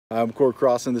I'm Core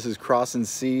Crossin. This is Crossin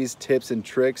C's Tips and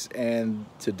Tricks, and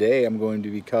today I'm going to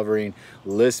be covering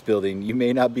list building. You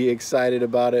may not be excited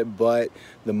about it, but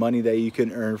the money that you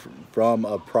can earn from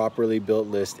a properly built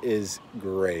list is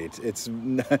great.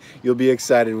 You'll be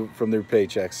excited from their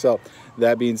paychecks. So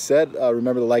that being said,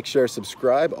 remember to like, share,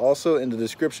 subscribe. Also in the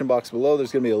description box below,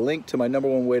 there's going to be a link to my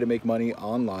 #1 way to make money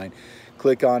online.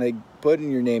 Click on it, put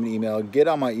in your name and email, get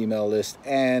on my email list,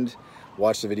 and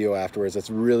watch the video afterwards. That's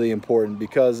really important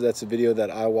because that's a video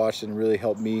that I watched and really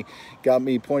helped me, got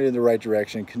me pointed in the right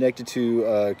direction, connected to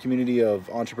a community of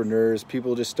entrepreneurs,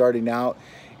 people just starting out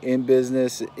in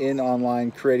business, in online,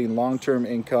 creating long-term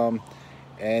income.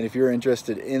 And if you're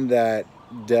interested in that,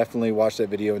 definitely watch that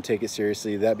video and take it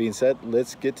seriously. That being said,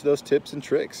 let's get to those tips and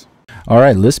tricks. All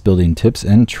right, list building tips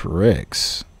and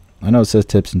tricks. I know it says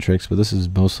tips and tricks, but this is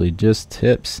mostly just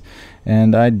tips.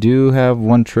 And I do have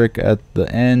one trick at the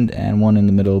end and one in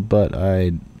the middle, but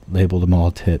I labeled them all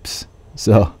tips.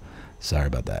 So sorry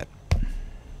about that.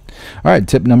 All right,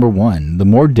 tip number 1. The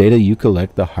more data you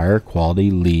collect, the higher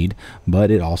quality lead, but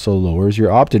it also lowers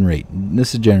your opt-in rate.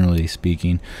 This is generally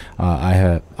speaking. I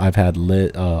had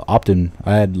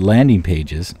landing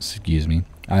pages, excuse me.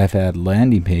 I have had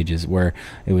landing pages where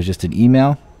it was just an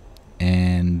email,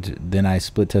 and then I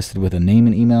split tested with a name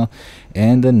and email,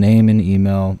 and the name and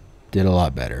email did a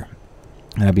lot better.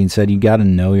 That being said, you got to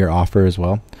know your offer as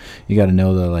well. You got to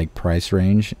know the price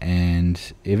range, and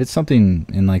if it's something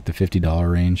in like the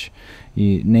 $50 range,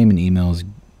 name and email is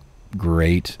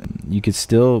great. You could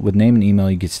still, with name and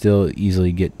email, you could still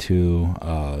easily get to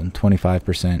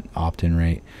 25% opt-in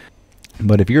rate.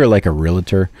 But if you're like a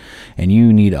realtor and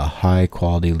you need a high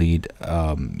quality lead,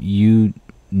 you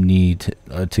need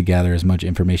to gather as much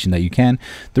information that you can.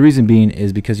 The reason being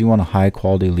is because you want a high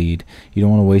quality lead. You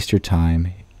don't want to waste your time.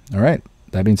 All right,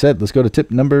 that being said, let's go to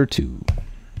tip number 2.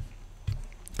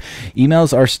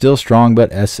 Emails are still strong,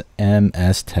 but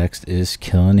SMS text is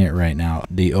killing it right now.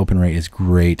 The open rate is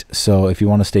great. So if you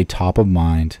want to stay top of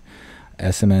mind,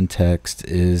 SMS text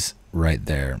is right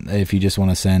there. If you just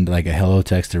want to send like a hello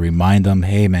text to remind them,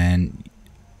 hey man,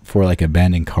 for like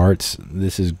abandoned carts,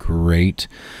 this is great.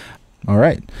 All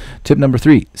right, tip number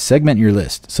 3, segment your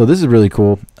list. So this is really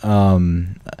cool.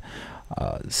 Segmenting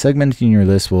your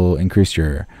list will increase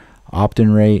your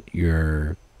opt-in rate,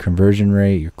 your conversion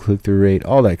rate, your click-through rate,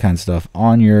 all that kind of stuff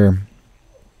on your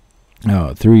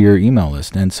through your email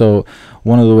list. And so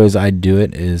one of the ways I do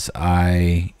it is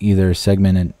I either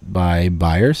segment it by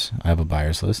buyers. I have a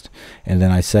buyers list, and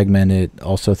then I segment it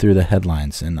also through the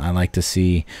headlines, and I like to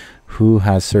see who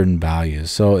has certain values.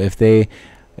 So if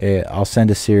I'll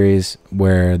send a series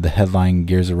where the headline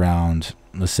gears around,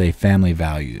 let's say, family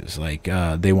values, like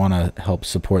they want to help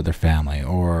support their family,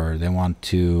 or they want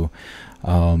to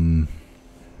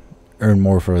earn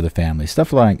more for the family,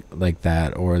 stuff like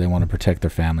that, or they want to protect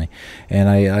their family. And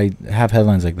I have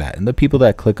headlines like that, and the people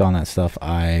that click on that stuff,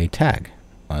 I tag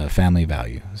family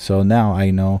value. So now I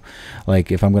know,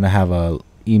 like, if I'm going to have a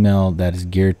email that is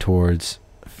geared towards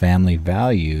family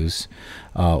values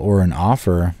or an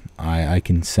offer, I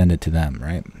can send it to them,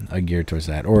 right? I gear towards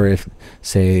that. Or if,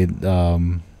 say,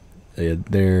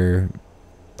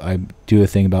 I do a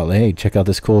thing about, like, hey, check out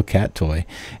this cool cat toy,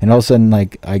 and all of a sudden,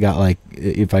 like,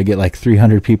 if I get like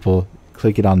 300 people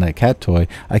clicking on that cat toy,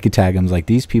 I could tag them like,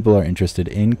 these people are interested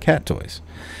in cat toys.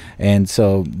 And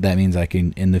so that means I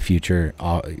can in the future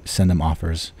send them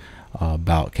offers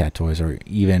about cat toys, or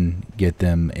even get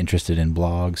them interested in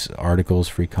blogs, articles,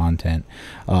 free content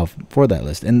for that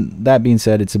list. And that being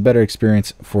said, it's a better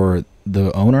experience for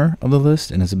the owner of the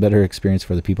list, and it's a better experience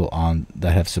for the people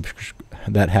that have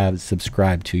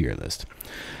subscribed to your list.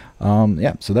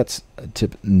 Yeah, so that's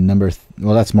tip number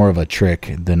well, that's more of a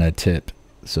trick than a tip,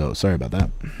 so sorry about that.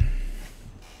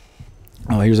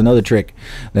 Oh, here's another trick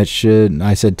that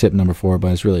I said tip number 4,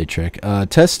 but it's really a trick.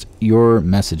 Test your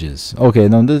messages. Okay,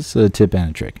 no, this is a tip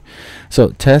and a trick. So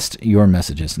test your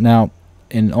messages. Now,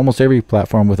 in almost every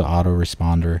platform with an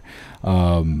autoresponder,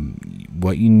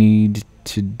 what you need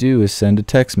to do is send a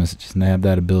text message, and they have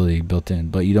that ability built in,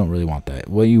 but you don't really want that.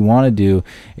 What you want to do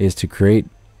is to create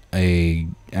a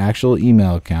actual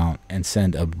email account and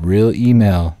send a real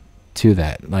email to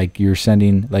that, like you're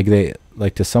sending,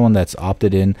 like to someone that's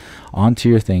opted in onto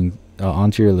your thing,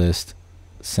 onto your list.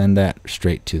 Send that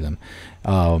straight to them.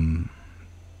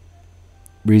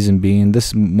 Reason being, this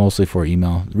is mostly for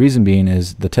email. The reason being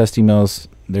is the test emails,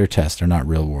 they're tests, they're not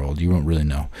real world. You won't really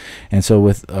know. And so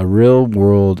with a real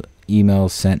world email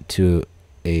sent to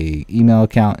a email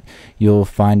account, you'll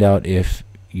find out if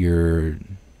your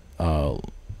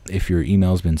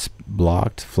email's been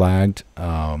blocked, flagged,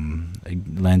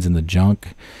 it lands in the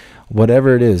junk,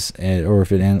 whatever it is, or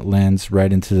if it lands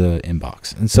right into the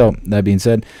inbox. And so that being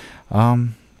said,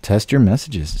 test your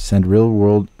messages. Send real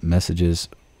world messages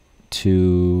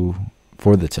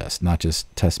for the test, not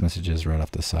just test messages right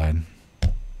off the side.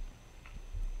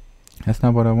 That's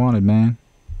not what I wanted, man.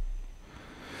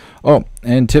 Oh,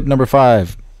 and tip number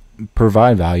 5,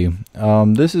 provide value.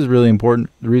 This is really important.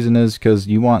 The reason is because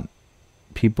you want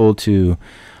people to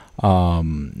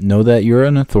know that you're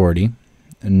an authority,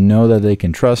 and know that they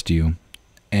can trust you,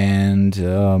 and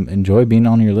enjoy being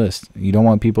on your list. You don't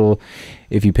want people,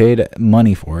 if you paid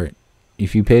money for it,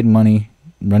 if you paid money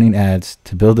running ads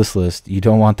to build this list, you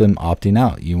don't want them opting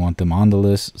out. You want them on the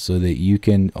list so that you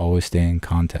can always stay in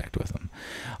contact with them.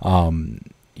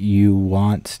 You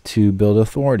want to build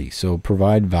authority, so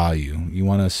provide value. You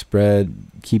want to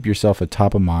keep yourself at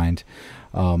top of mind,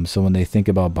 so when they think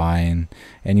about buying,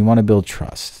 and you want to build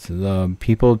trust. The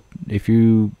people, if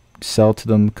you sell to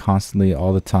them constantly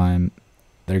all the time,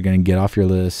 they're going to get off your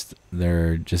list.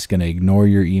 They're just going to ignore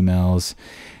your emails,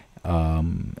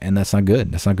 and that's not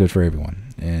good. That's not good for everyone.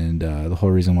 And the whole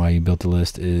reason why you built the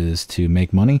list is to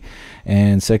make money.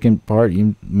 And second part,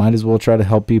 you might as well try to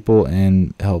help people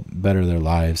and help better their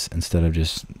lives instead of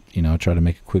just, try to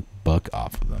make a quick buck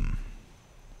off of them.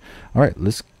 All right,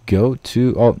 let's go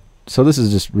to, so this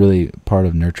is just really part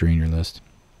of nurturing your list.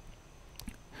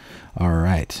 All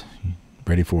right,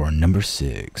 ready for number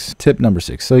 6. Tip number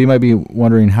 6. So you might be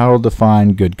wondering how to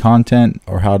find good content,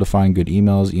 or how to find good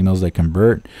emails that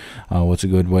convert. What's a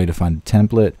good way to find a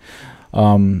template?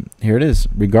 Here it is.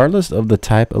 Regardless of the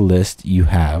type of list you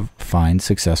have, find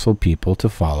successful people to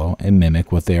follow and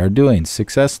mimic what they are doing.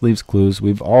 Success leaves clues.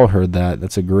 We've all heard that.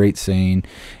 That's a great saying.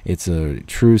 It's a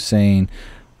true saying.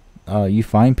 You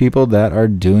find people that are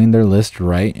doing their list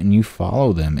right, and you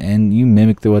follow them and you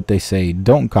mimic what they say.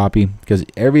 Don't copy, because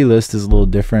every list is a little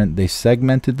different. They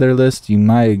segmented their list. You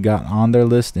might have got on their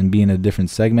list and be in a different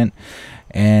segment,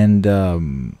 and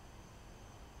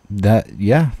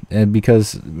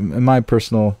because in my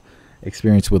personal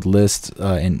experience with lists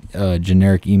and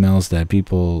generic emails that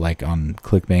people like on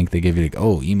ClickBank, they give you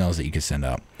emails that you can send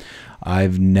out.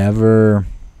 I've never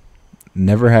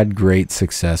had great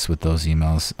success with those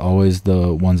emails. Always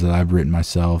the ones that I've written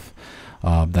myself,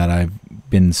 that I've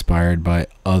been inspired by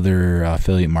other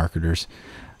affiliate marketers.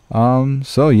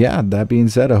 So yeah, that being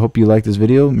said, I hope you like this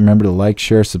video. Remember to like,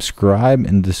 share, subscribe.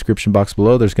 In the description box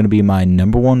below, there's going to be my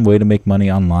 #1 way to make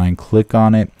money online. Click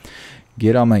on it,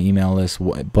 get on my email list.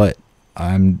 But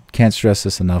I can't stress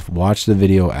this enough. Watch the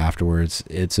video afterwards.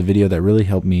 It's a video that really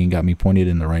helped me and got me pointed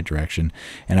in the right direction,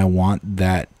 and I want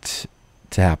that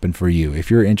to happen for you. If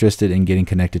you're interested in getting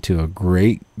connected to a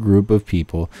great group of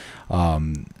people,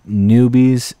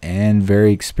 newbies and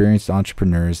very experienced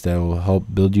entrepreneurs that will help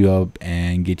build you up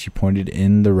and get you pointed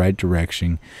in the right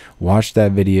direction, watch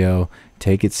that video,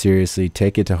 take it seriously,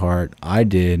 take it to heart. I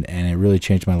did, and it really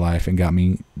changed my life and got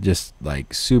me just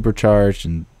like supercharged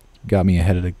and got me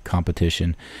ahead of the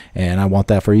competition, and I want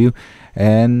that for you.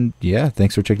 And yeah,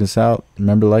 thanks for checking this out.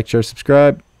 Remember to like, share,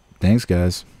 subscribe. Thanks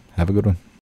guys, have a good one.